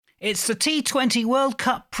It's the T20 World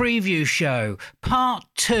Cup preview show, part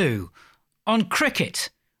 2, on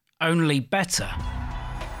cricket, only better.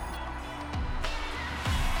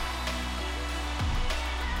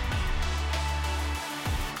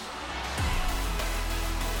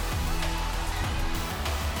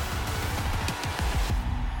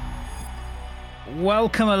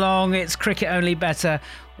 Welcome along, it's Cricket Only Better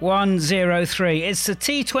 103. It's the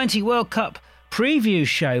T20 World Cup preview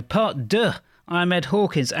show, part 2. I'm Ed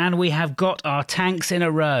Hawkins, and we have got our tanks in a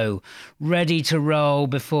row, ready to roll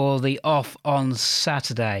before the off on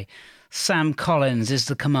Saturday. Sam Collins is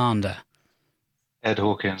the commander. Ed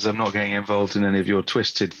Hawkins, I'm not getting involved in any of your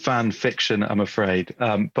twisted fan fiction, I'm afraid.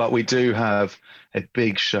 But we do have a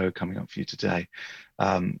big show coming up for you today.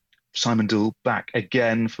 Simon Doull back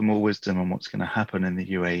again for more wisdom on what's going to happen in the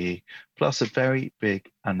UAE, plus a very big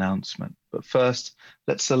announcement. But first,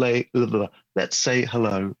 let's say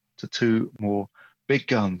hello to two more big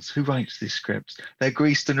guns. Who writes these scripts? They're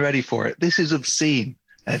greased and ready for it. This is obscene,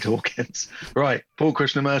 Ed Hawkins. Right, Paul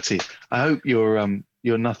Krishnamurti. I hope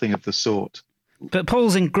you're nothing of the sort. But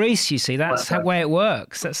Paul's in Greece, you see. That's the way it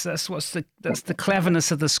works. That's the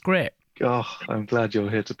cleverness of the script. Oh, I'm glad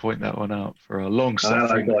you're here to point that one out for our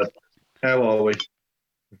long-suffering. Oh, how are we?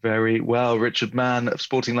 Very well, Richard Mann of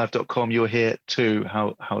SportingLife.com. You're here too.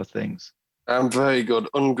 How are things? I'm very good,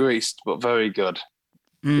 ungreased, but very good.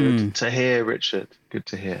 Good to hear, Richard. Good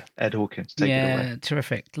to hear. Ed Hawkins, take it away. Yeah,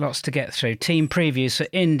 terrific. Lots to get through. Team previews for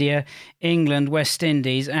India, England, West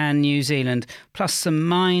Indies and New Zealand, plus some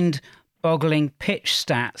mind-boggling pitch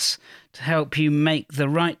stats to help you make the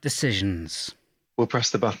right decisions. We'll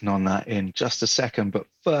press the button on that in just a second, but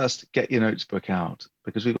first, get your notebook out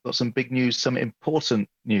because we've got some big news, some important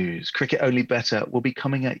news. Cricket Only Better will be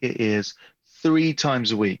coming at your ears 3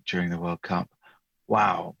 times a week during the World Cup.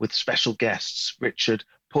 Wow, with special guests, Richard,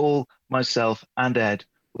 Paul, myself and Ed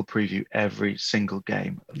will preview every single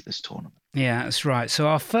game of this tournament. Yeah, that's right. So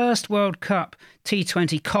our first World Cup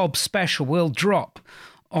T20 Cobb special will drop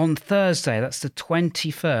on Thursday. That's the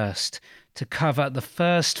 21st to cover the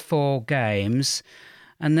first 4 games.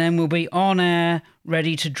 And then we'll be on air,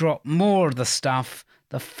 ready to drop more of the stuff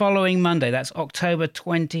the following Monday. That's October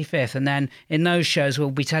 25th. And then in those shows,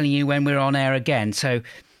 we'll be telling you when we're on air again. So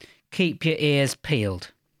keep your ears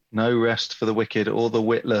peeled. No rest for the wicked or the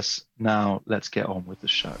witless. Now, let's get on with the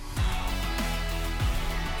show.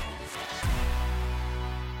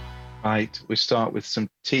 Right, we start with some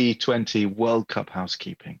T20 World Cup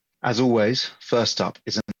housekeeping. As always, first up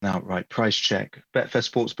is an outright price check. Betfair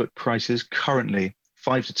Sportsbook prices currently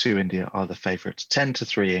 5-2 India are the favourites,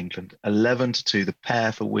 10-3 England, 11-2 the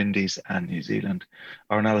pair for Windies and New Zealand.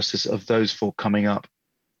 Our analysis of those 4 coming up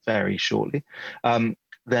very shortly.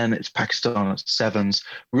 Then it's Pakistan at 7s,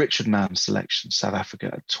 Richard Mann's selection, South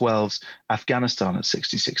Africa at 12s, Afghanistan at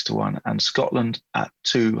 66-1, and Scotland at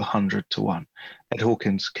 200-1. Ed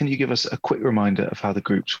Hawkins, can you give us a quick reminder of how the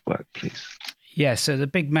groups work, please? Yeah, so the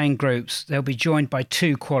big main groups, they'll be joined by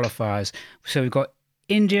 2 qualifiers. So we've got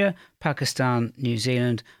India, Pakistan, New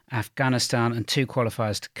Zealand, Afghanistan, and 2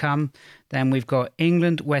 qualifiers to come. Then we've got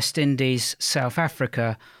England, West Indies, South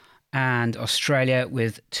Africa, and Australia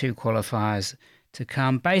with 2 qualifiers to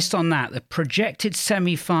come. Based on that, the projected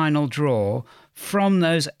semi-final draw from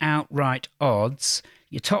those outright odds,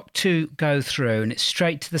 your top 2 go through and it's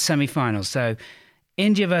straight to the semi-finals. So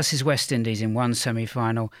India versus West Indies in one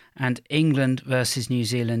semi-final and England versus New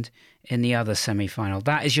Zealand in the other semi-final.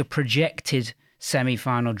 That is your projected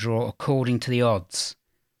semi-final draw according to the odds.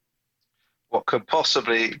 What could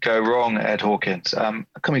possibly go wrong, Ed Hawkins?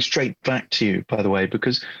 Coming straight back to you, by the way,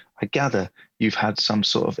 because I gather you've had some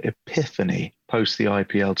sort of epiphany post the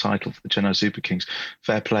IPL title for the Chennai Super Kings.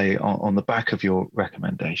 Fair play on the back of your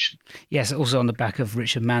recommendation. Yes, also on the back of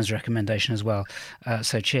Richard Mann's recommendation as well.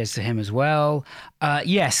 So cheers to him as well.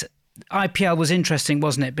 Yes, IPL was interesting,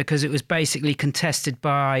 wasn't it? Because it was basically contested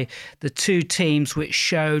by the 2 teams which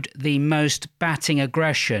showed the most batting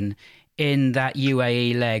aggression in that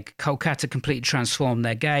UAE leg. Kolkata completely transformed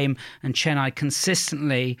their game and Chennai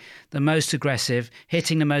consistently the most aggressive,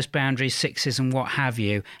 hitting the most boundaries, sixes and what have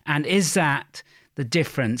you. And is that the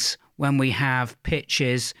difference when we have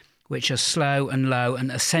pitches which are slow and low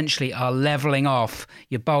and essentially are levelling off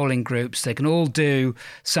your bowling groups? They can all do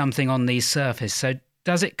something on these surfaces. So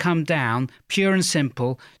does it come down, pure and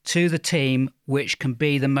simple, to the team which can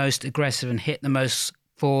be the most aggressive and hit the most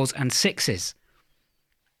 4s and 6s?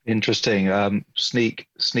 Interesting. Sneak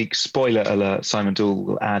spoiler alert. Simon Doull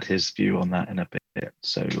will add his view on that in a bit.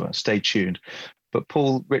 So stay tuned. But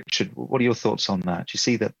Paul, Richard, what are your thoughts on that? Do you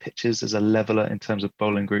see that pitches as a leveller in terms of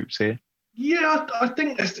bowling groups here? Yeah, I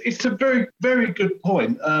think it's a very, very good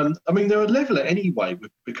point. I mean, they're a leveller anyway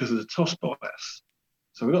because of the toss bias.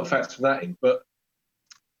 So we've got to factor that in. But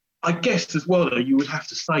I guess as well, you would have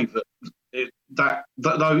to say that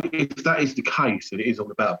though if that is the case, and it is all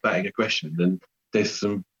about batting aggression, then there's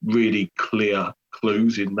some really clear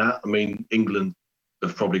clues in that. I mean, England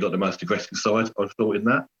have probably got the most aggressive side, I thought, in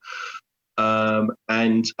that.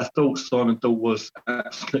 And I thought Simon Doull was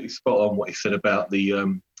absolutely spot on what he said about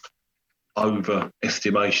the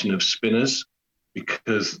overestimation of spinners,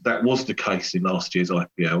 because that was the case in last year's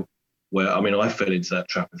IPL, where, I mean, I fell into that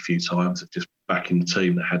trap a few times of just backing the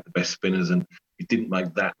team that had the best spinners, and it didn't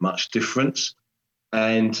make that much difference.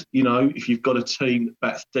 And, you know, if you've got a team that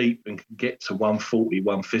bats deep and can get to 140,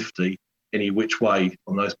 150 any which way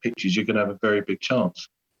on those pitches, you're going to have a very big chance.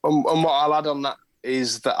 And what I'll add on that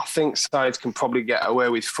is that I think sides can probably get away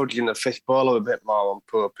with fudging the fifth bowler a bit more on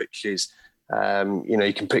poor pitches. You know,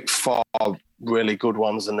 you can pick 4 really good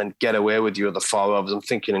ones and then get away with your other 4 overs. I'm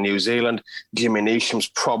thinking of New Zealand. Jimmy Neesham's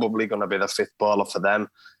probably going to be the fifth bowler for them.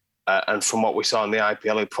 And from what we saw in the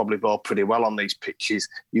IPL, he'll probably bowl pretty well on these pitches.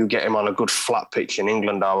 You get him on a good flat pitch in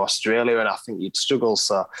England or Australia, and I think you'd struggle.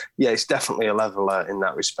 So, yeah, it's definitely a leveller in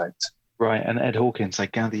that respect. Right, and Ed Hawkins, I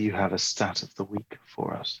gather you have a stat of the week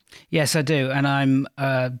for us. Yes, I do, and I'm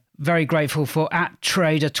very grateful for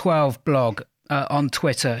 @Trader12 blog on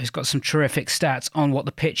Twitter, who's got some terrific stats on what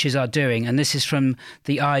the pitches are doing, and this is from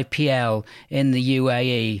the IPL in the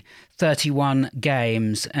UAE. 31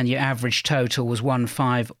 games, and your average total was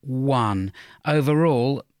 151.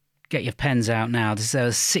 Overall, get your pens out now, there's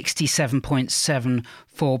a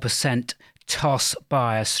 67.74% toss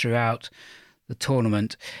bias throughout the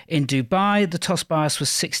tournament. In Dubai, the toss bias was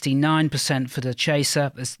 69% for the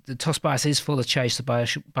chaser. The toss bias is for the chaser, by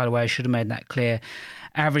the way, I should have made that clear.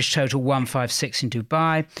 Average total 156 in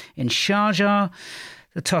Dubai. In Sharjah,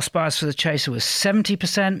 the toss bias for the chaser was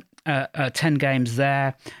 70%. 10 games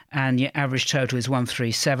there, and your average total is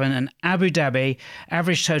 137. And Abu Dhabi,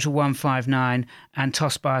 average total 159, and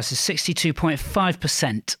toss bias is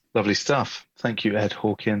 62.5%. Lovely stuff. Thank you, Ed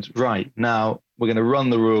Hawkins. Right, now we're going to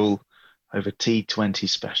run the rule over T20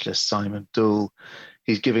 specialist Simon Doull.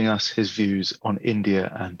 He's giving us his views on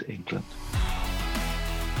India and England.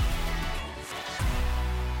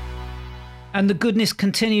 And the goodness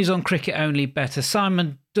continues on Cricket Only Better.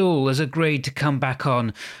 Simon Doull has agreed to come back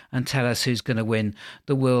on and tell us who's going to win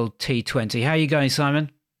the World T20. How are you going,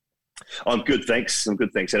 Simon? I'm good, thanks.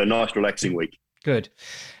 Had a nice, relaxing week. Good.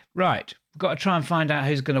 Right. We've got to try and find out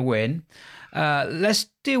who's going to win. Let's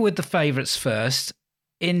deal with the favourites first,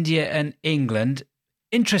 India and England.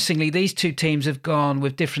 Interestingly, these two teams have gone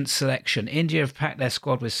with different selection. India have packed their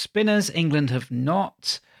squad with spinners. England have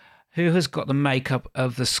not. Who has got the makeup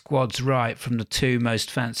of the squads right from the two most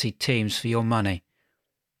fancied teams for your money?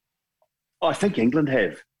 I think England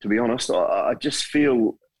have, to be honest. I just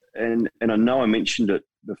feel, and I know I mentioned it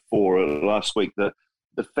before last week, that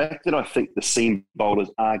the fact that I think the seam bowlers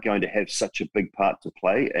are going to have such a big part to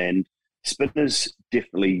play, and spinners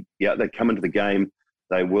definitely, they come into the game,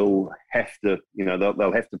 they will have to,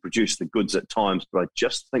 they'll have to produce the goods at times, but I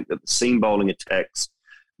just think that the seam bowling attacks,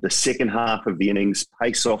 the second half of the innings,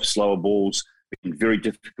 pace off slower balls, been very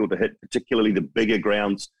difficult to hit, particularly the bigger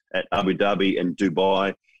grounds at Abu Dhabi and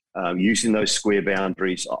Dubai, using those square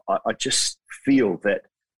boundaries. I just feel that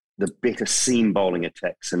the better seam bowling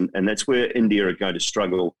attacks, and that's where India are going to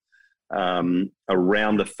struggle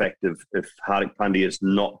around the fact of if Hardik Pandya is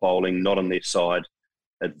not bowling, not on their side,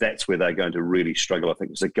 that's where they're going to really struggle, I think,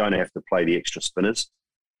 because they're going to have to play the extra spinners.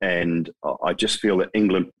 And I just feel that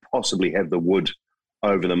England possibly have the wood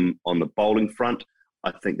over them on the bowling front.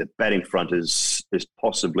 I think the batting front is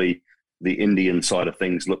possibly the Indian side of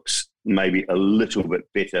things looks maybe a little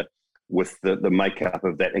bit better with the makeup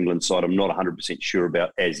of that England side. I'm not 100% sure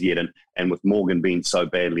about as yet. And with Morgan being so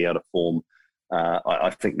badly out of form, I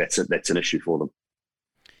think that's an issue for them.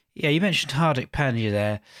 Yeah, you mentioned Hardik Pandya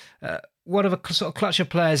there. What of a sort of clutch of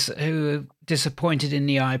players who are disappointed in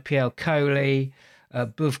the IPL? Kohli,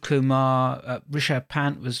 Bhuv Kumar, Rishabh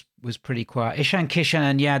Pant was pretty quiet. Ishan Kishan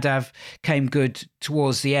and Yadav came good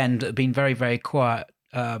towards the end, have been very, very quiet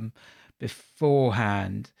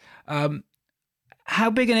beforehand. How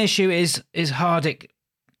big an issue is Hardik,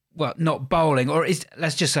 not bowling, or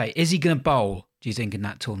let's just say, is he going to bowl, do you think, in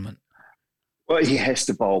that tournament? Well, he has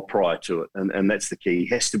to bowl prior to it, and that's the key.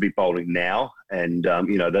 He has to be bowling now, and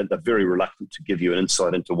they're very reluctant to give you an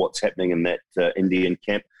insight into what's happening in that Indian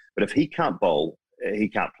camp. But if he can't bowl, he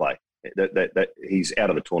can't play. That he's out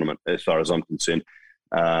of the tournament as far as I'm concerned,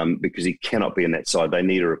 because he cannot be in that side. They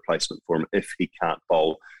need a replacement for him if he can't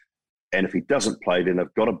bowl. And if he doesn't play, then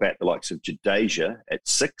they've got to bat the likes of Jadeja at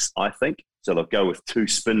 6, I think. So they'll go with 2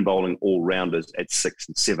 spin bowling all-rounders at 6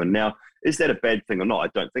 and 7. Now, is that a bad thing or not? I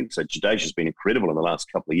don't think so. Jadeja's been incredible in the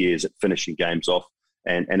last couple of years at finishing games off,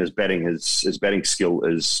 and his batting skill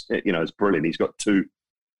is brilliant. He's got two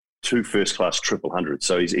first-class triple hundreds,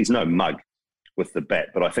 so he's no mug with the bat.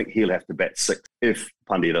 But I think he'll have to bat 6 if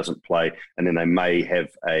Pandya doesn't play, and then they may have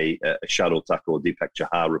a Shardul Thakur or Deepak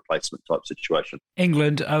Chahar replacement type situation.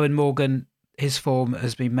 England, Owen Morgan, his form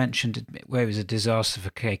has been mentioned where it was a disaster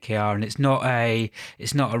for KKR, and it's not a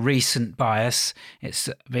recent bias. It's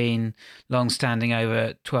been long-standing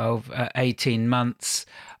over 12, 18 months.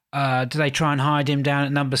 Do they try and hide him down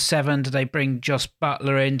at number 7? Do they bring Jos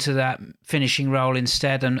Buttler into that finishing role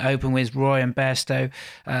instead and open with Roy and Bairstow?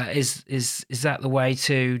 Is that the way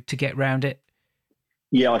to get round it?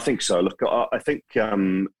 Yeah, I think so. Look, I think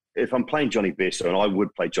if I'm playing Johnny Bairstow, and I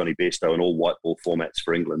would play Johnny Bairstow in all white ball formats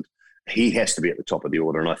for England, he has to be at the top of the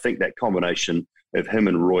order. And I think that combination of him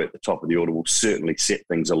and Roy at the top of the order will certainly set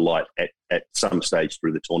things alight at some stage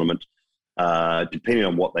through the tournament. Depending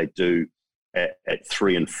on what they do at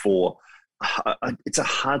 3 and 4, it's a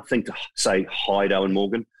hard thing to say hide Owen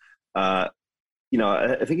Morgan. I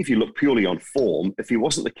think if you look purely on form, if he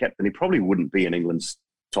wasn't the captain, he probably wouldn't be in England's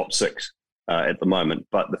top 6 at the moment.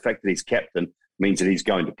 But the fact that he's captain means that he's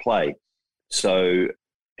going to play. So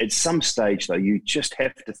at some stage, though, you just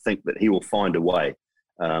have to think that he will find a way.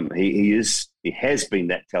 He has been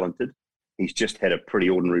that talented. He's just had a pretty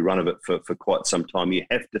ordinary run of it for quite some time. You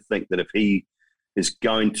have to think that if he is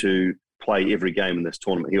going to play every game in this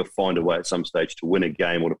tournament, he'll find a way at some stage to win a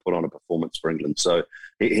game or to put on a performance for England. So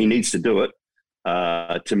he needs to do it.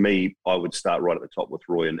 To me, I would start right at the top with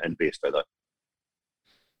Roy and Bairstow, though.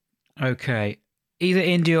 Okay. Either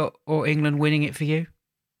India or England winning it for you?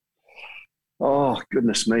 Oh,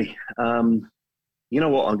 goodness me. You know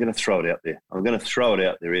what? I'm going to throw it out there. I'm going to throw it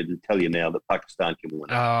out there, Ed, and tell you now that Pakistan can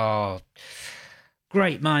win it. Oh,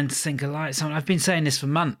 great minds think alike. I've been saying this for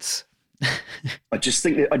months. I just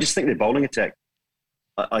think their bowling attack.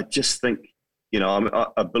 I just think,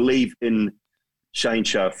 I believe in Shane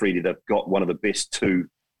Shah Afridi. They've got one of the best 2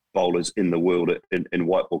 bowlers in the world in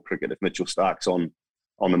white ball cricket. If Mitchell Stark's on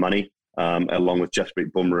the money, along with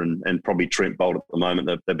Jasprit Bumrah and probably Trent Boult at the moment,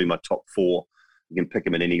 they'd be my top 4. You can pick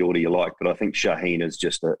them in any order you like, but I think Shaheen is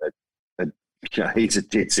just he's a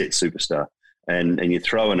dead set superstar. And you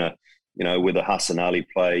throw in whether Hassan Ali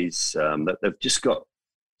plays, they've just got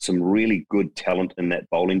some really good talent in that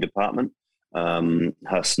bowling department.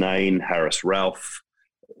 Hasnain, Haris Rauf,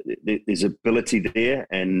 there's ability there,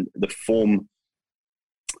 and the form,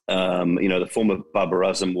 the form of Babar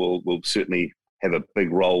Azam will certainly have a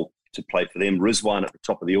big role to play for them. Rizwan at the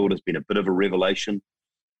top of the order has been a bit of a revelation.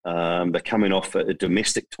 They're coming off a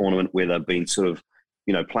domestic tournament where they've been sort of,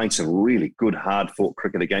 playing some really good hard-fought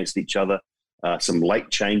cricket against each other. Some late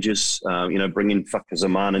changes, bringing Fakhar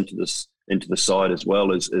Zaman into the side as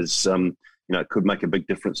well as could make a big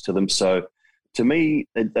difference to them. So, to me,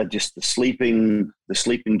 they're just the sleeping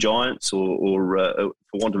giants, or for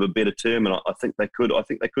want of a better term, and I think they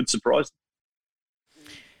could surprise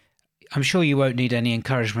them. I'm sure you won't need any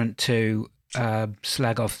encouragement to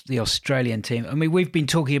slag off the Australian team. I mean, we've been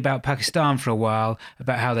talking about Pakistan for a while,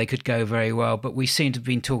 about how they could go very well, but we seem to have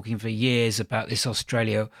been talking for years about this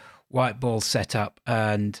Australia white ball setup.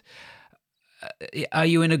 And are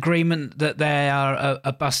you in agreement that they are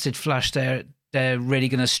a busted flush? They're really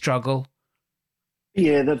going to struggle?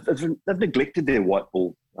 Yeah, they've neglected their white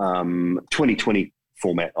ball 2020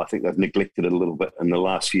 format. I think they've neglected it a little bit in the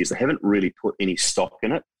last few years. They haven't really put any stock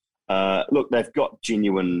in it. Look, they've got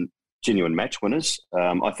genuine match winners.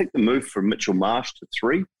 I think the move from Mitchell Marsh to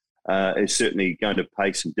 3 is certainly going to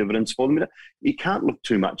pay some dividends for them. You can't look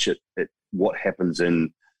too much at what happens or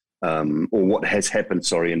what has happened,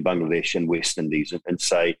 in Bangladesh and West Indies and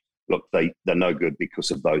say, look, they're no good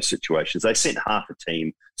because of those situations. They sent half a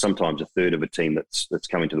team, sometimes a third of a team that's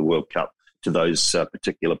coming to the World Cup to those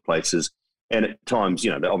particular places. And at times, they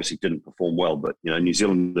obviously didn't perform well, but, New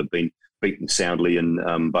Zealand have been beaten soundly in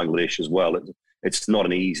Bangladesh as well. It's not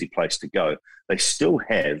an easy place to go. They still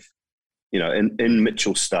have, in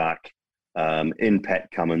Mitchell Stark, in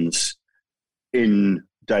Pat Cummins, in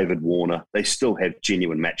David Warner, they still have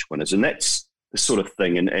genuine match winners. And that's the sort of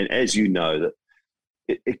thing. And as you know, that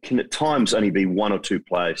it can at times only be 1 or 2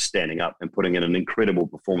 players standing up and putting in an incredible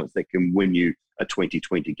performance that can win you a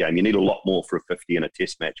 2020 game. You need a lot more for a 50 in a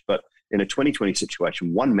test match. But in a 2020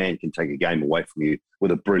 situation, one man can take a game away from you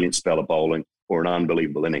with a brilliant spell of bowling or an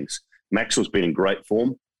unbelievable innings. Maxwell's been in great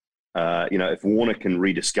form. If Warner can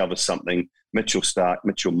rediscover something, Mitchell Stark,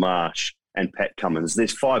 Mitchell Marsh, and Pat Cummins,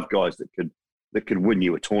 there's 5 guys that could win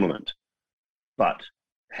you a tournament. But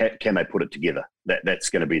can they put it together? That's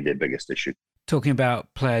going to be their biggest issue. Talking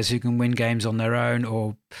about players who can win games on their own,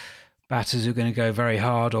 or batters who are going to go very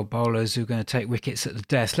hard, or bowlers who are going to take wickets at the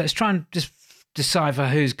death. Let's try and just decipher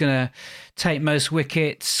who's going to take most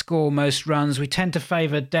wickets, score most runs. We tend to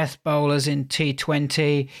favour death bowlers in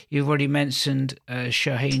T20. You've already mentioned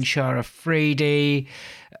Shaheen Shah Afridi.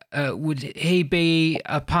 Would he be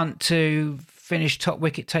a punt to finish top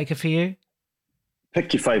wicket taker for you?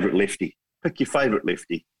 Pick your favourite lefty.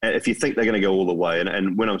 If you think they're going to go all the way.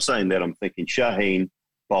 And when I'm saying that, I'm thinking Shaheen,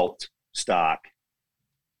 Bolt, Stark.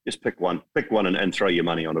 Just pick one and throw your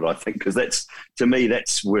money on it, I think, because to me,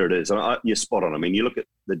 that's where it is. You're spot on. I mean, you look at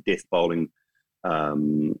the death bowling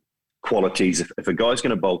qualities. If a guy's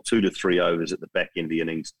going to bowl 2 to 3 overs at the back end of the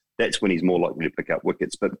innings, that's when he's more likely to pick up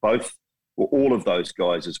wickets. But all of those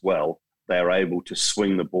guys as well, they are able to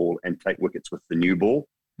swing the ball and take wickets with the new ball.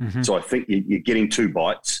 Mm-hmm. So I think you're getting 2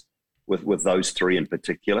 bites with those 3 in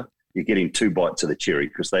particular. You're getting 2 bites of the cherry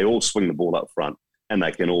because they all swing the ball up front and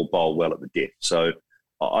they can all bowl well at the death. So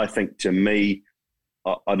I think, to me,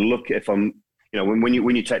 I'd look, if I'm, when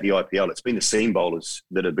you take the IPL, it's been the seam bowlers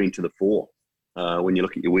that have been to the fore. When you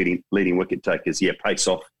look at your leading wicket takers, pace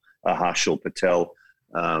off Harshal Patel,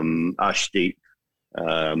 Ashdeep.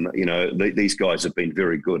 These guys have been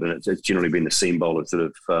very good, and it's generally been the seam bowlers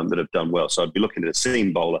that have done well. So I'd be looking at a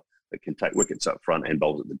seam bowler that can take wickets up front and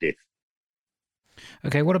bowls at the death.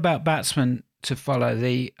 Okay, what about batsmen to follow?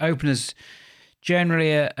 The openers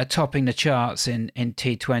generally are topping the charts in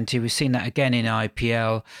T20. We've seen that again in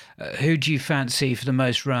IPL. Who do you fancy for the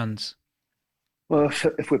most runs? Well,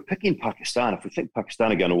 if we're picking Pakistan, if we think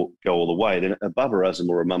Pakistan are going to go all the way, then Babar Azam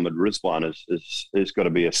or Mohammad Rizwan is got to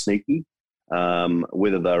be a sneaky.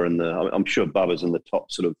 Whether they're I'm sure Babar's in the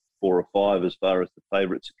top sort of 4 or 5 as far as the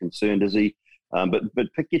favourites are concerned, is he?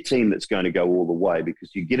 But pick your team that's going to go all the way, because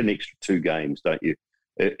you get an extra 2 games, don't you,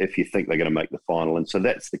 if you think they're going to make the final. And so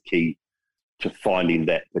that's the key to finding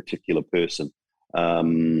that particular person.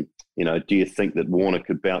 Do you think that Warner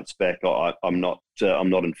could bounce back? I'm not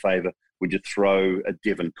in favour. Would you throw a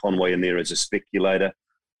Devon Conway in there as a speculator?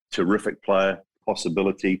 Terrific player,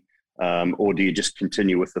 possibility. Or do you just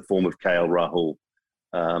continue with the form of KL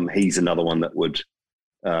Rahul? He's another one that would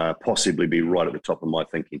possibly be right at the top of my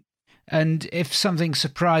thinking. And if something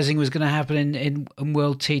surprising was going to happen in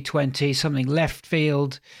World T20, something left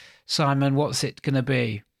field, Simon, what's it going to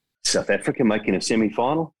be? South Africa making a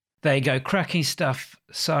semi-final. There you go. Cracking stuff,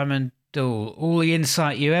 Simon Doull. All the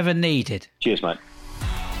insight you ever needed. Cheers, mate.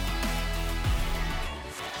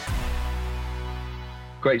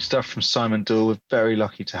 Great stuff from Simon Doull. We're very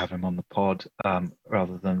lucky to have him on the pod,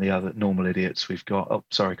 rather than the other normal idiots we've got. Oh,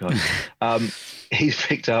 sorry, guys. He's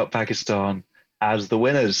picked out Pakistan as the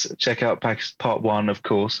winners. Check out part 1, of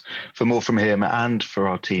course, for more from him and for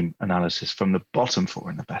our team analysis from the bottom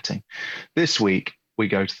 4 in the betting. This week, we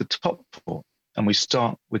go to the top 4, and we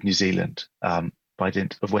start with New Zealand, by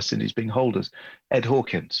dint of West Indies being holders. Ed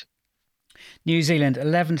Hawkins. New Zealand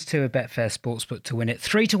 11-2 at Betfair Sportsbook to win it,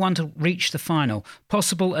 3-1 to reach the final.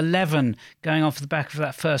 Possible 11 going off the back of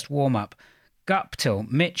that first warm-up. Guptill,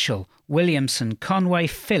 Mitchell, Williamson, Conway,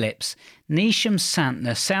 Phillips, Neesham,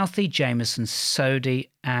 Santner, Southey, Jameson, Sodhi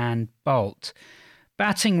and Bolt.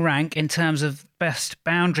 Batting rank in terms of best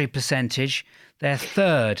boundary percentage, they're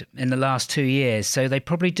 3rd in the last 2 years, so they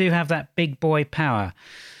probably do have that big boy power.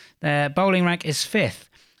 Their bowling rank is 5th.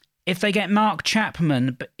 If they get Mark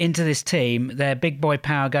Chapman into this team, their big boy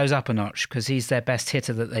power goes up a notch because he's their best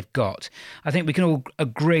hitter that they've got. I think we can all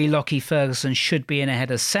agree Lockie Ferguson should be in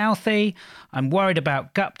ahead of Southey. I'm worried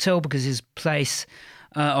about Guptill because his place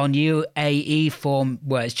on UAE form,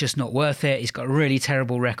 well, it's just not worth it. He's got a really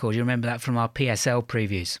terrible record. You remember that from our PSL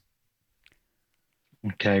previews.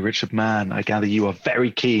 Okay, Richard Mann, I gather you are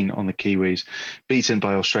very keen on the Kiwis. Beaten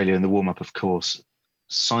by Australia in the warm-up, of course.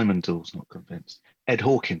 Simon Doull's not convinced. Ed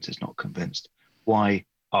Hawkins is not convinced. Why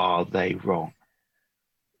are they wrong?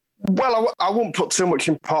 Well, I won't put too much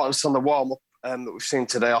importance on the warm-up that we've seen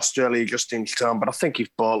today. Australia just in turn, but I think if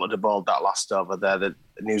Bolt had bowled that last over there, that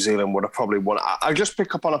New Zealand would have probably won. I'll just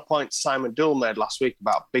pick up on a point Simon Doull made last week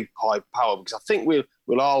about big boy power, because I think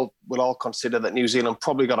we'll all consider that New Zealand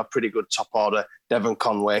probably got a pretty good top order: Devon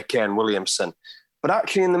Conway, Kane Williamson. But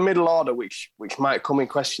actually, in the middle order, which might come in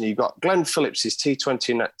question, you've got Glenn Phillips, his T20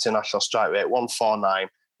 international strike rate, 149.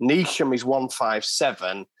 Neesham is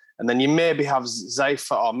 157. And then you maybe have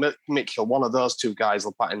Zayfer or Mitchell, one of those 2 guys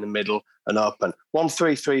will bat in the middle and open.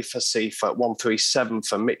 133 for Seifert, 137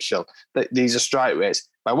 for Mitchell. These are strike rates.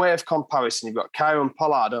 By way of comparison, you've got Kieron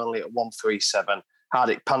Pollard only at 137,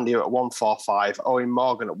 Hardik Pandya at 145, Owen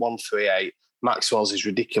Morgan at 138, Maxwell's is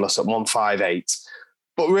ridiculous at 158.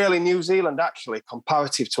 But really, New Zealand, actually,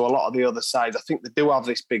 comparative to a lot of the other sides, I think they do have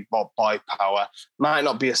this big boy power. Might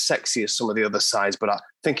not be as sexy as some of the other sides, but I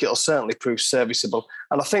think it'll certainly prove serviceable.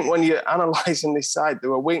 And I think when you're analysing this side,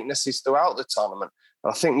 there were weaknesses throughout the tournament.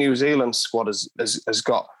 And I think New Zealand's squad has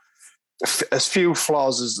got as few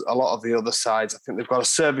flaws as a lot of the other sides. I think they've got a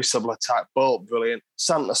serviceable attack, Bolt, brilliant.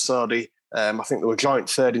 Santa Sodi, I think they were joint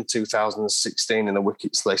third in 2016 in the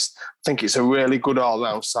wickets list. I think it's a really good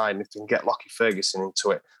all-round side, and if they can get Lockie Ferguson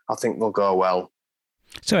into it, I think they'll go well.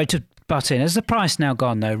 Sorry to butt in. Has the price now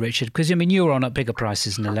gone though, Richard? Because I mean, you were on at bigger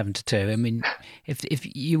prices than 11-2. I mean,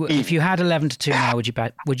 if you had 11-2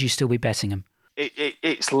 now, would you still be betting them?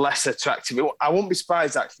 It's less attractive. I wouldn't be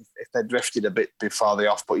surprised actually if they drifted a bit before they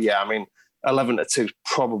off. But yeah, I mean, 11-2's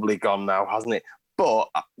probably gone now, hasn't it? But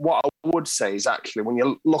what I would say is actually when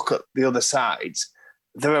you look at the other sides,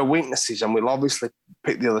 there are weaknesses, and we'll obviously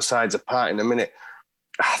pick the other sides apart in a minute.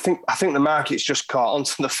 I think the market's just caught on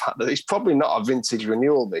to the fact that it's probably not a vintage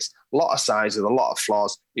renewal. This a lot of sides with a lot of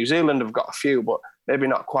flaws. New Zealand have got a few, but maybe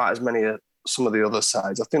not quite as many as some of the other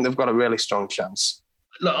sides. I think they've got a really strong chance.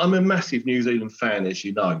 Look, I'm a massive New Zealand fan, as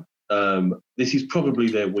you know. This is probably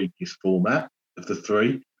their weakest format of the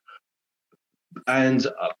three. And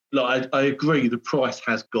I agree, the price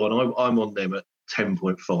has gone. I'm on them at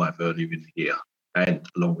 10.5 earlier in the year, and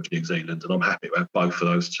along with New Zealand, and I'm happy to have both of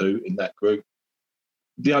those two in that group.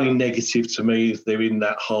 The only negative to me is they're in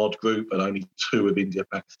that hard group, and only two of India,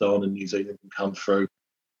 Pakistan, and New Zealand can come through.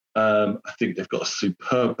 I think they've got a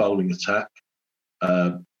superb bowling attack.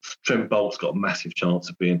 Trent Bolt's got a massive chance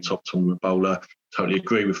of being top tournament bowler. Totally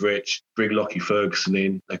agree with Rich. Bring Lockie Ferguson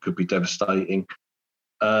in, they could be devastating.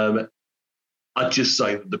 I'd just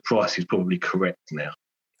say that the price is probably correct now.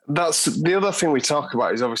 That's the other thing we talk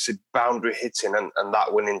about is obviously boundary hitting and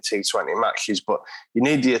that winning T20 matches, but you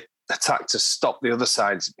need the attack to stop the other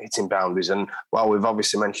side's hitting boundaries. And while we've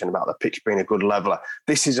obviously mentioned about the pitch being a good leveller,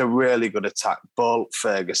 this is a really good attack. Bolt,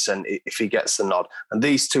 Ferguson, if he gets the nod. And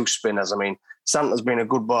these two spinners, I mean, Santa's been a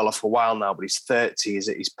good bowler for a while now, but he's 30, he's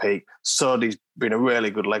at his peak. Sodi's been a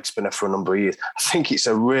really good leg spinner for a number of years. I think it's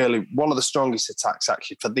one of the strongest attacks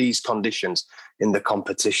actually for these conditions in the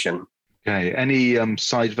competition. Okay, any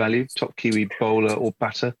side value, top Kiwi bowler or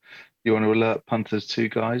batter you want to alert punters to,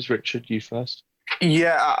 guys? Richard, you first.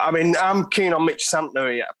 Yeah, I mean, I'm keen on Mitch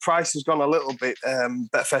Santner. Yeah. Price has gone a little bit.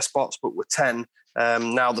 Betfair Sportsbook were 10.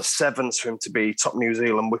 Now the 7's for him to be top New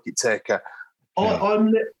Zealand wicket taker.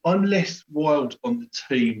 I'm less wild on the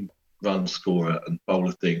team run scorer and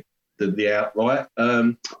bowler thing than the outright,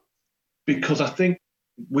 because I think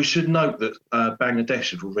we should note that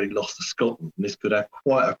Bangladesh have already lost to Scotland, and this could have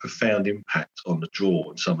quite a profound impact on the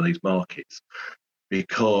draw in some of these markets,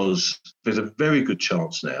 because there's a very good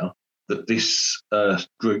chance now that this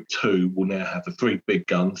Group 2 will now have the three big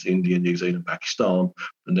guns, India, New Zealand, Pakistan,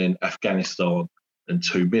 and then Afghanistan and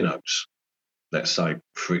two minnows. Let's say,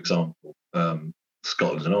 for example,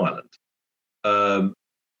 Scotland and Ireland.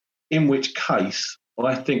 In which case,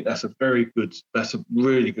 I think that's a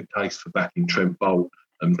really good case for backing Trent Bolt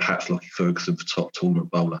and perhaps Lockie Ferguson for top tournament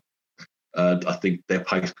bowler. I think their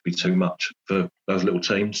pace could be too much for those little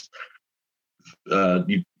teams.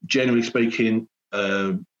 Generally speaking,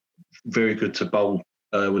 very good to bowl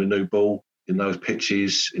with a new ball in those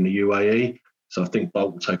pitches in the UAE. So I think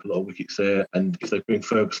Bolt will take a lot of wickets there. And if they bring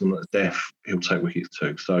Ferguson at death, he'll take wickets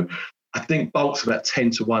too. So I think Bolt's about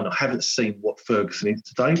 10-1. I haven't seen what Ferguson is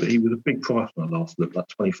today, but he was a big price when I last looked, like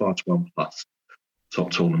 25-1 plus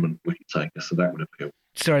top tournament wicket taker. So that would appeal.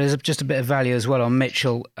 Sorry, there's just a bit of value as well on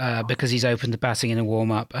Mitchell because he's opened the batting in a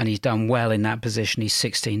warm-up and he's done well in that position. He's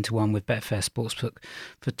 16-1 with Betfair Sportsbook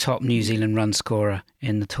for top New Zealand run scorer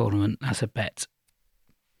in the tournament. That's a bet.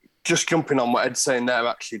 Just jumping on what Ed's saying there,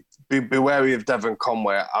 actually, be wary of Devon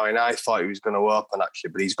Conway. I mean, I thought he was going to open,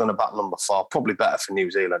 actually, but he's going to bat number 4. Probably better for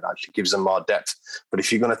New Zealand, actually, gives them more depth. But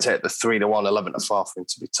if you're going to take the 3-1, 11-4 for him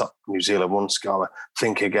to be top New Zealand run scorer,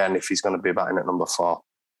 think again if he's going to be batting at number 4.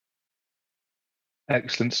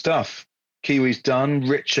 Excellent stuff. Kiwis done.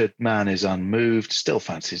 Richard, man, is unmoved. Still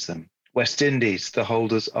fancies them. West Indies, the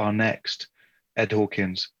holders are next. Ed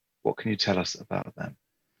Hawkins, what can you tell us about them?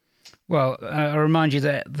 Well, I remind you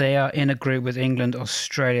that they are in a group with England,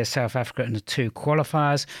 Australia, South Africa and the 2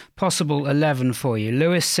 qualifiers. Possible 11 for you.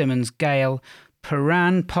 Lewis, Simmons, Gale,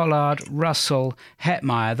 Paran, Pollard, Russell,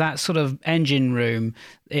 Hetmeyer. That sort of engine room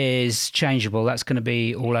is changeable. That's going to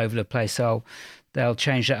be all over the place. So they'll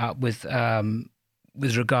change that up with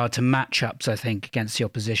regard to matchups, I think, against the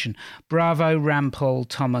opposition. Bravo, Rampal,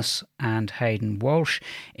 Thomas and Hayden Walsh.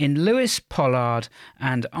 In Lewis, Pollard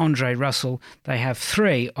and Andre Russell, they have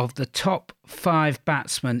 3 of the top 5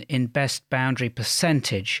 batsmen in best boundary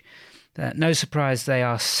percentage No surprise, they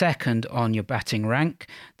are second on your batting rank.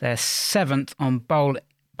 They're seventh on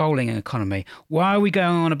bowling economy. Why are we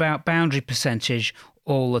going on about boundary percentage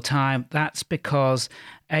all the time? That's because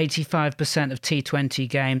 85% of T20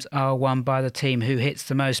 games are won by the team who hits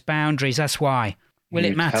the most boundaries. That's why. Will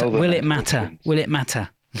it matter? Will it matter? Will it matter?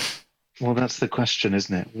 Well, that's the question,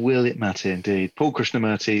 isn't it? Will it matter indeed? Paul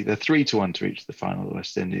Krishnamurti, they're 3-1 to reach the final of the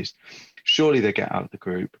West Indies. Surely they get out of the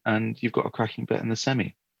group, and you've got a cracking bet in the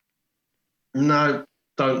semi. No,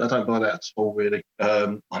 I don't buy that at all, really.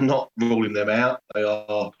 I'm not ruling them out. They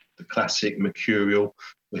are the classic mercurial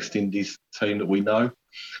West Indies team that we know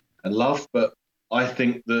and love, but I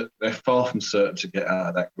think that they're far from certain to get out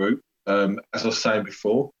of that group. As I was saying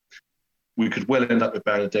before, we could well end up with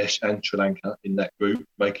Bangladesh and Sri Lanka in that group,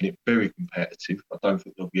 making it very competitive. I don't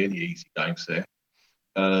think there'll be any easy games there.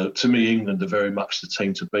 To me, England are very much the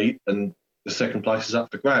team to beat, and the second place is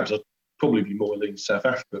up for grabs. I'd probably be more leaning South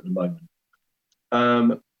Africa at the moment.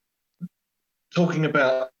 Talking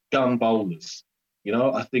about gun bowlers,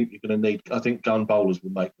 I think you're going to need. I think gun bowlers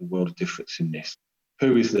will make the world of difference in this.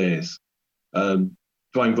 Who is theirs? Dwayne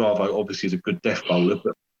Bravo obviously is a good death bowler,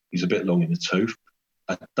 but he's a bit long in the tooth.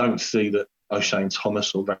 I don't see that O'Shane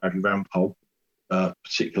Thomas or Ravi Rampal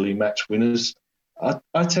particularly match winners.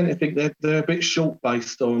 I tend to think they're a bit short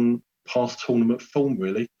based on past tournament form,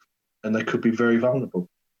 really, and they could be very vulnerable.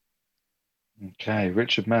 Okay,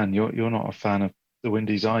 Richard Mann, you're not a fan of the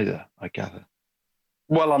Windies either, I gather.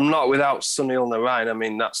 Well, I'm not without Sunil Narine. I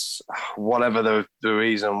mean, that's whatever the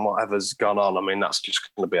reason, whatever's gone on. I mean, that's just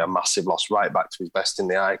going to be a massive loss right back to his best in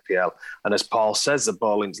the IPL. And as Paul says, the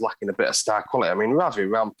bowling's lacking a bit of star quality. I mean, Ravi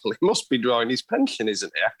Rampal, he must be drawing his pension,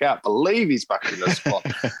 isn't he? I can't believe he's back in the squad.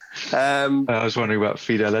 I was wondering about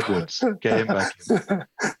Fidel Edwards. Get him back in.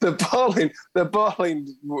 The bowling,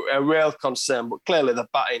 a real concern, but clearly the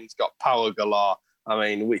batting's got power galore. I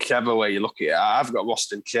mean, whichever way you look at it, I've got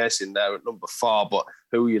Roston Chase in there at number 4, but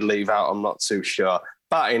who you leave out, I'm not too sure.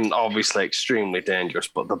 Batting, obviously, extremely dangerous,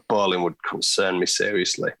 but the bowling would concern me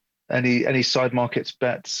seriously. Any side markets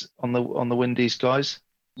bets on the Windies guys?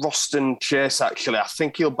 Roston Chase, actually, I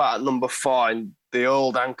think he'll bat at number 4 in the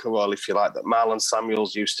old anchor role, if you like, that Marlon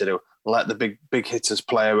Samuels used to do. Let the big hitters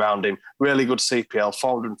play around him. Really good CPL,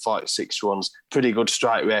 446 runs, pretty good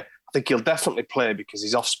strike rate. I think he'll definitely play because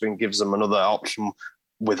his offspring gives them another option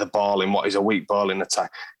with a ball in what is a weak bowling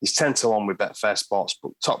attack. He's 10-1 with Betfair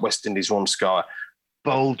Sportsbook, top West Indies run scorer.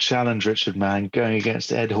 Bold challenge, Richard Mann, going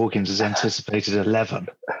against Ed Hawkins as anticipated 11.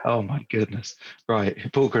 Oh, my goodness. Right,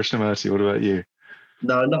 Paul Krishnamurti, what about you?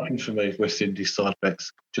 No, nothing for me, West Indies side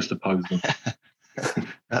bets. Just oppose them.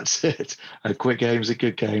 That's it. A quick game's a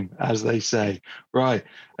good game, as they say. Right,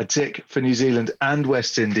 a tick for New Zealand and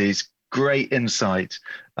West Indies. Great insight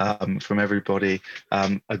from everybody.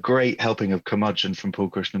 A great helping of curmudgeon from Paul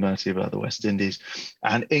Krishnamurti about the West Indies.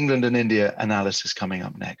 And England and India analysis coming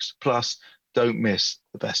up next. Plus, don't miss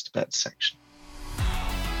the best bets section.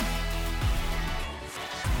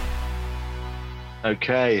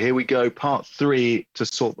 Okay, here we go. Part 3 to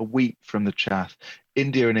sort the wheat from the chaff.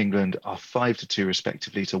 India and England are 5-2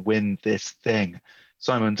 respectively to win this thing.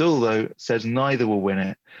 Simon Doull, though, says neither will win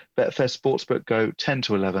it. Betfair Sportsbook go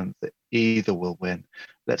 10-11 that either will win.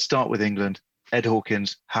 Let's start with England. Ed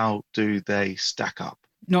Hawkins, how do they stack up?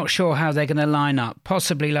 Not sure how they're going to line up.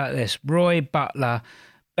 Possibly like this. Roy, Butler,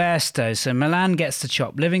 Bairstow. So Milan gets the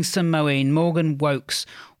chop. Livingston, Moeen, Morgan, Wokes,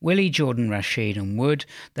 Willie, Jordan, Rashid and Wood.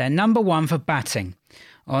 They're number 1 for batting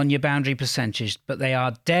on your boundary percentage, but they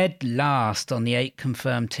are dead last on the 8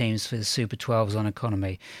 confirmed teams for the Super 12s on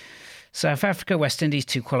economy. South Africa, West Indies,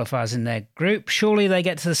 2 qualifiers in their group. Surely they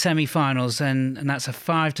get to the semi-finals, and that's a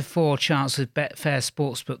 5-4 chance with Betfair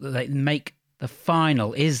Sportsbook that they make the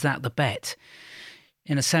final. Is that the bet?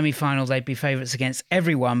 In a semi-final, they'd be favourites against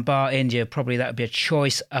everyone bar India. Probably that would be a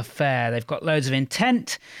choice affair. They've got loads of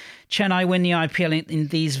intent. Chennai win the IPL in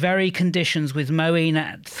these very conditions with Moeen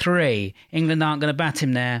at 3. England aren't going to bat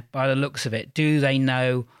him there by the looks of it. Do they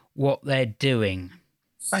know what they're doing?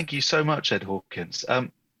 Thank you so much, Ed Hawkins.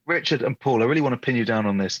 Richard and Paul, I really want to pin you down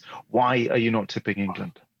on this. Why are you not tipping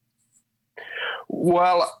England?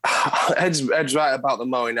 Well, Ed's right about the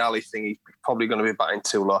Moeen Ali thing. He's probably going to be batting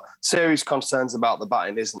too low. Serious concerns about the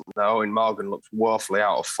batting isn't there. Owen Morgan looks woefully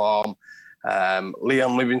out of form.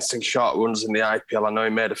 Leon Livingston short runs in the IPL. I know he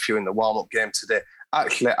made a few in the warm-up game today.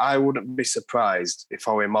 Actually, I wouldn't be surprised if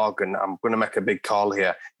Owen Morgan, I'm going to make a big call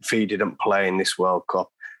here, if he didn't play in this World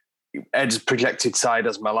Cup. Ed's projected side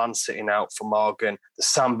has Milan sitting out for Morgan. The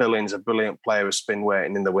Sam Billings, a brilliant player, has been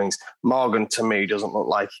waiting in the wings. Morgan, to me, doesn't look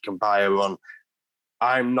like he can buy a run.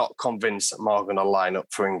 I'm not convinced that Morgan will line up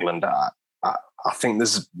for England. I think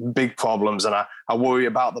there's big problems, and I worry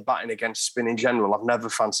about the batting against spin in general. I've never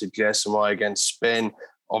fancied Jason Roy against spin.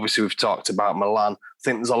 Obviously, we've talked about Milan. I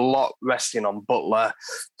think there's a lot resting on Butler,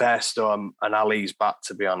 Bairstow and Ali's bat,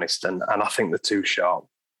 to be honest, and I think they're too sharp.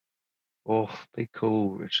 Oh, be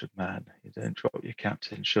cool, Richard Mann. You don't drop your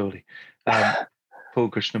captain, surely. Paul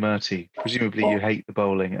Krishnamurti, presumably you hate the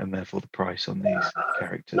bowling and therefore the price on these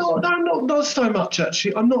characters. No, not so much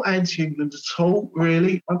actually. I'm not anti-England at all,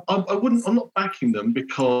 really. I'm not backing them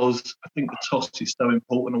because I think the toss is so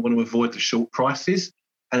important. I want to avoid the short prices.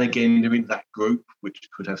 And again, they're in that group, which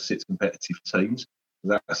could have 6 competitive teams.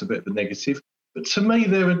 That's a bit of a negative. But to me,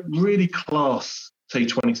 they're a really class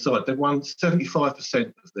T20 side. They've won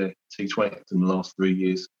 75% of their T20s in the last 3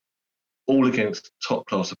 years, all against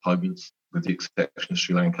top-class opponents, with the exception of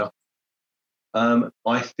Sri Lanka.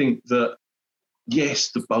 I think that,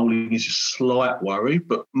 yes, the bowling is a slight worry,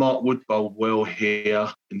 but Mark Wood bowled well here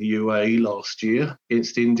in the UAE last year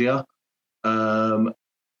against India.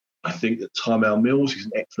 I think that Tymal Mills is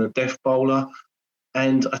an excellent death bowler,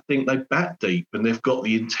 and I think they bat deep and they've got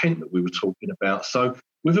the intent that we were talking about. So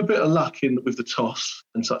with a bit of luck with the toss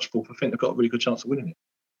and such forth, I think they've got a really good chance of winning it.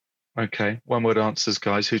 Okay, one-word answers,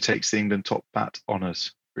 guys. Who takes the England top bat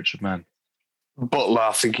honours? Richard Mann. Butler,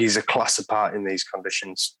 I think he's a class apart in these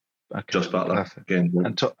conditions. Okay. Just Butler again.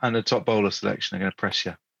 And the top bowler selection, I'm going to press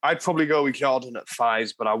you. I'd probably go with Jordan at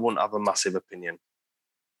 5s, but I wouldn't have a massive opinion.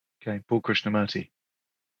 Okay, Paul Krishnamurti.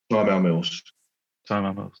 Tymal Mills.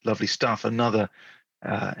 Tymal Mills. Lovely stuff. Another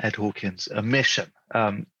Ed Hawkins, a mission.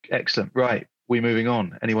 Excellent. Right, we're moving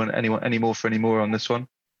on. Anyone, any more on this one?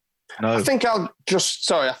 No. I think I'll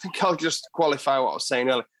just qualify what I was saying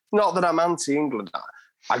earlier. Not that I'm anti-England.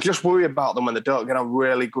 I just worry about them when they don't get on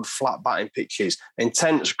really good flat batting pitches.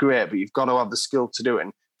 Intent's great, but you've got to have the skill to do it.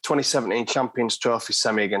 In 2017 Champions Trophy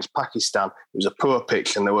semi against Pakistan, it was a poor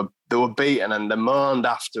pitch and they were beaten and they moaned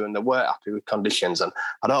after and they weren't happy with conditions. And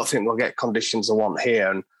I don't think they'll get conditions they want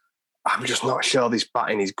here. And I'm just not sure this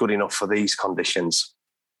batting is good enough for these conditions.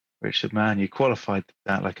 Richard Mann, you qualified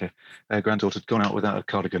that like a granddaughter had gone out without a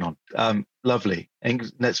cardigan on. Lovely.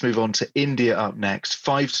 Let's move on to India up next.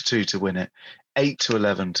 5-2 to win it.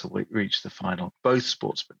 8-11 to reach the final. Both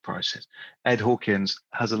sportsbook prices. Ed Hawkins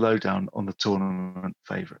has a lowdown on the tournament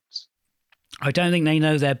favourites. I don't think they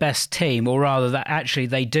know their best team, or rather that actually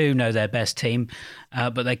they do know their best team,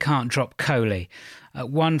 but they can't drop Kohli.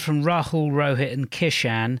 One from Rahul, Rohit and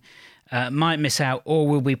Kishan might miss out or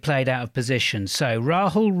will be played out of position. So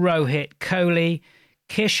Rahul, Rohit, Kohli,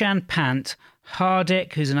 Kishan Pant,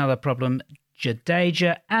 Hardik, who's another problem,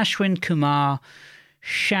 Jadeja, Ashwin Kumar,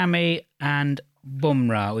 Shami and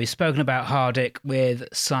Bumrah. We've spoken about Hardik with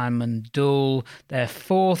Simon Dool. They're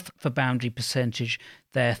 4th for boundary percentage.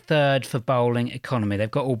 They're 3rd for bowling economy. They've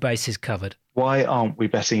got all bases covered. Why aren't we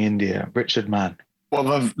betting India? Richard Mann.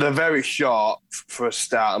 Well, they're very short for a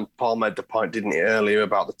start, and Paul made the point, didn't he, earlier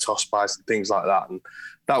about the toss bias and things like that, and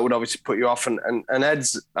that would obviously put you off. And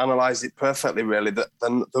Ed's analysed it perfectly, really, that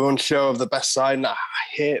they're unsure of the best side, and I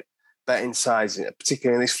hate betting sides,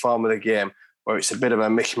 particularly in this form of the game, where it's a bit of a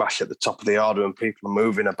mishmash at the top of the order and people are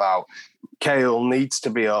moving about. KL needs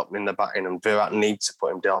to be opening the batting and Virat needs to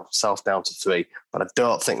put himself down to 3, but I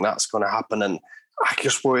don't think that's going to happen. And I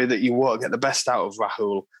just worry that you won't get the best out of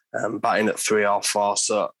Rahul batting at 3 or 4.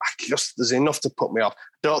 So there's enough to put me off.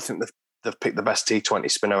 I don't think they've picked the best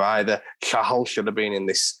T20 spinner either. Chahal should have been in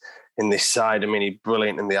this side. I mean, he's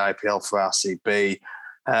brilliant in the IPL for RCB.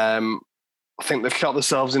 I think they've shot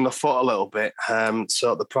themselves in the foot a little bit.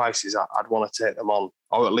 So the prices, I'd want to take them on,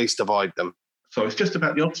 or at least avoid them. So it's just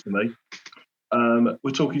about the odds for me.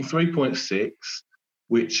 We're talking 3.6,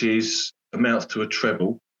 which amounts to a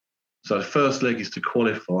treble. So the first leg is to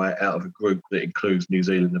qualify out of a group that includes New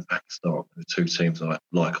Zealand and Pakistan, the 2 teams I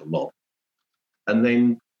like a lot. And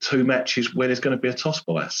then 2 matches where there's going to be a toss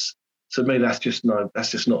bias. To me, that's just not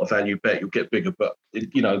a value bet. You'll get bigger, but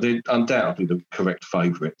they're undoubtedly the correct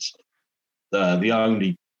favourites. The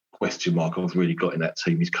only question mark I've really got in that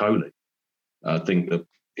team is Kohli. I think that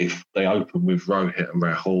if they open with Rohit and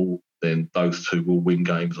Rahul, then those 2 will win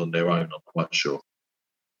games on their own, I'm quite sure.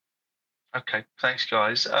 Okay, thanks,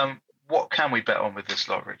 guys. What can we bet on with this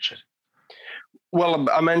lot, Richard? Well,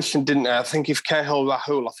 I mentioned, didn't I? I think if KL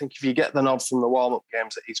Rahul, I think if you get the nod from the warm-up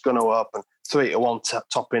games that he's going to open 3-1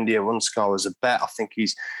 top India run score as a bet. I think he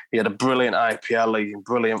had a brilliant IPL league,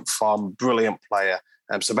 brilliant form, brilliant player.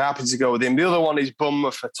 So I'm happy to go with him. The other one is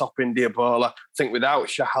Bumrah for top India bowler. I think without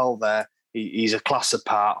Chahal there, he's a class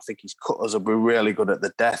apart. I think his cutters will be really good at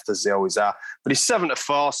the death, as they always are. But he's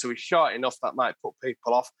 7-4, so he's short enough that might put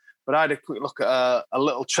people off. But I had a quick look at a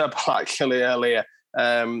little treble actually earlier.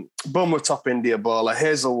 Bumrah top India bowler,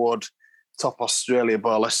 Hazelwood top Australia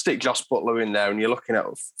bowler. Stick Josh Butler in there, and you're looking at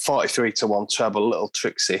 43-1 treble. Little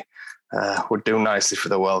Trixie would do nicely for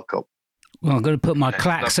the World Cup. Well, I'm going to put my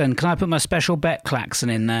klaxon. Can I put my special bet klaxon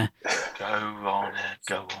in there? Go on, Ed,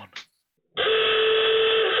 go on.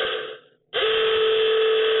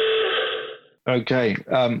 Okay,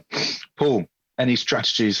 Paul, any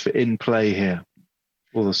strategies for in-play here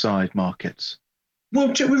for the side markets? Well,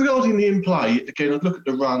 regarding the in-play, again, I'd look at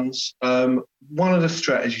the runs. One of the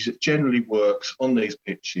strategies that generally works on these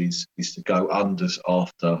pitches is to go unders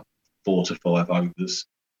after 4 to 5 overs.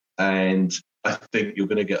 And I think you're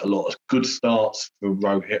going to get a lot of good starts from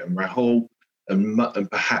Rohit and Rahul, and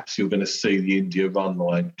perhaps you're going to see the India run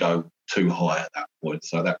line go too high at that point.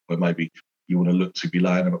 So that point, maybe you want to look to be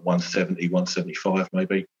laying them at 170, 175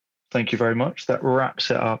 maybe. Thank you very much. That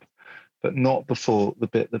wraps it up, but not before the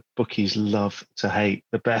bit that bookies love to hate,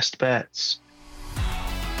 the best bets.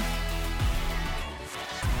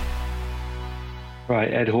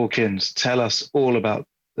 Right, Ed Hawkins, tell us all about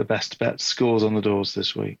the best bet scores on the doors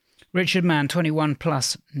this week. Richard Mann, 21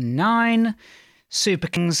 plus 9. Super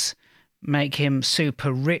Kings make him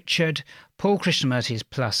Super Richard. Paul Krishnamurti is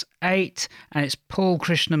plus 8. And it's Paul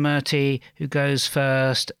Krishnamurti who goes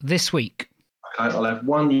first this week. Okay, I'll have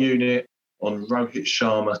 1 unit on Rohit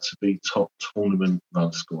Sharma to be top tournament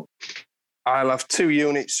run scorer. I'll have 2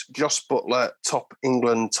 units, Josh Butler, top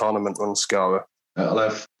England tournament run scorer. I'll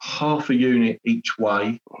have half a unit each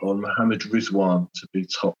way on Mohammad Rizwan to be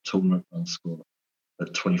top tournament run scorer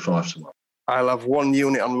at 25-1. I'll have 1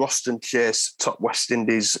 unit on Roston Chase, top West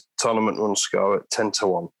Indies tournament run scorer at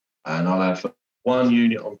 10-1. And I'll have 1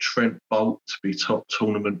 unit on Trent Boult to be top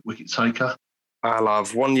tournament wicket taker. I'll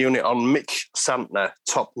have 1 unit on Mitch Santner,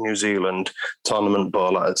 top New Zealand tournament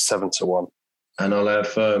bowler at 7-1. And I'll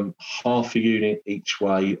have half a unit each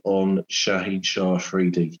way on Shaheen Shah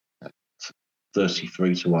Afridi at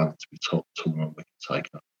 33-1 to be top tournament wicket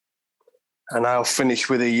taker. And I'll finish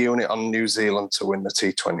with a unit on New Zealand to win the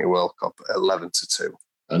T20 World Cup at 11-2.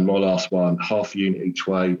 And my last one, half a unit each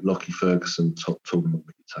way, Lockie Ferguson, top tournament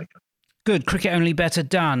wicket taker. Good, cricket only better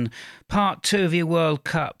done. Part 2 of your World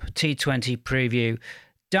Cup T20 preview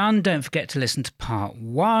done. Don't forget to listen to part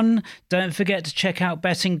 1. Don't forget to check out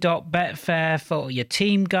betting.betfair for your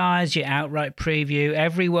team guides, your outright preview.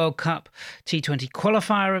 Every World Cup T20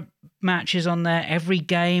 qualifier matches on there. Every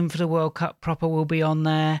game for the World Cup proper will be on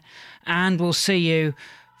there. And we'll see you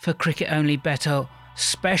for Cricket Only Better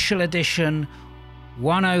Special Edition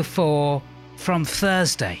 104 from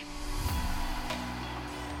Thursday.